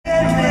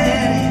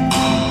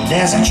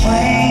There's a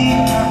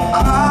train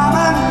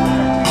coming.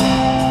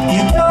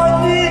 You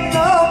don't need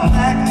no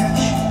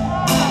package.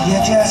 You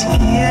just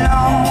get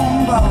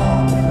on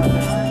board.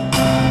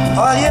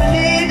 All you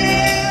need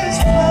is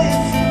faith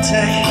to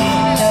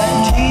hear the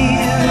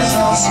tears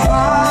are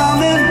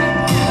storming.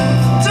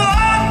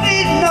 Don't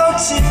need no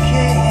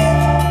ticket.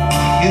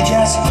 You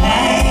just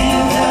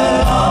thank the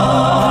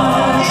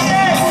Lord.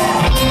 Yeah.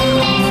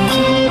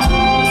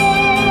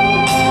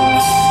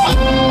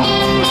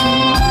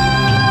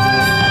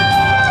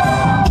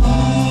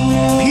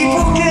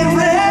 People get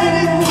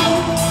ready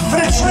for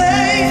the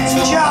train to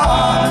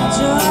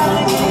Georgia,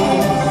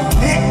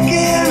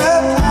 picking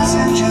up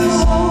passengers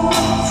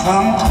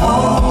from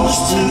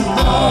coast to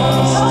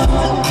coast.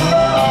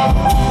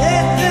 They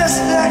miss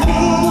the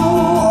key,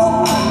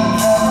 open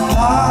the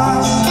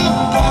lost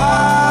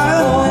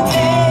bottom.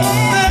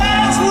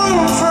 There's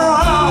room for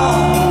all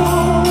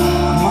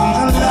among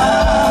the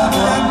love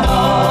and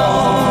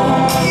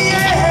gold.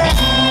 Yeah.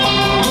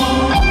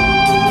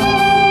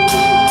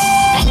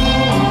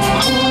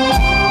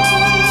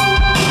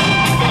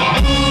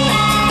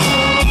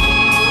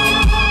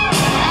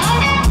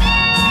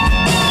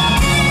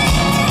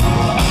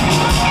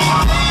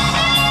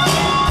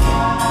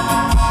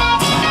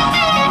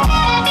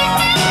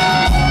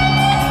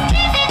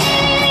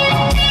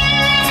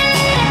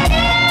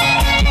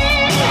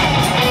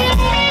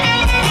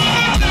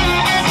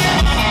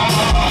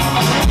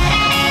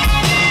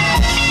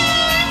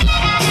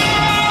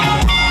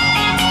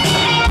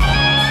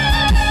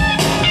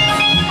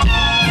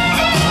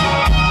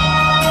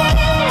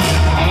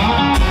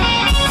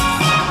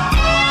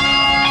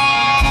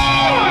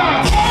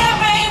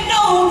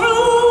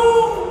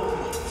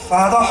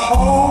 For the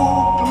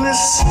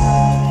hopeless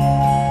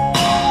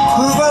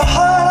who will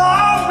hurt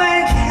all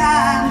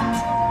mankind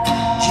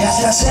just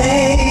to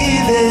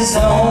save his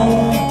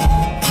own.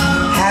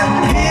 Have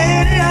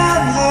pity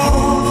on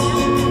those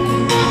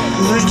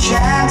whose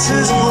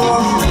chances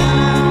go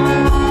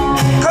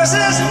through, 'cause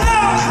there's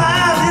no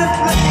hiding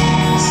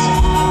place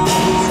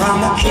from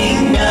the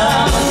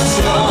kingdom's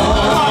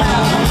shore.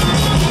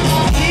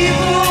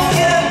 People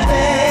get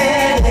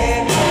ready,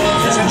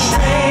 there's a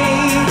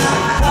train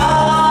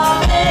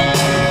coming.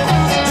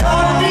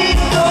 Don't need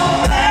no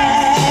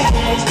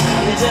baggage,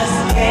 you just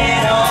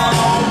get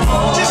on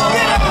board. Just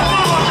get on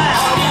board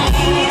now.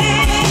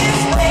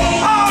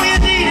 All you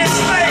need is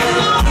faith.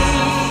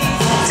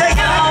 Take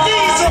a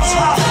diesel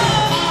truck.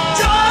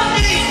 Don't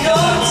need no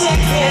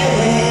ticket.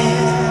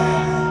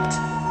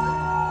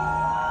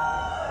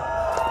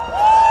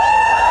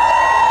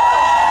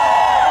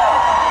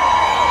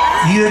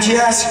 You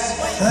just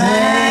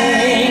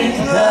thank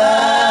the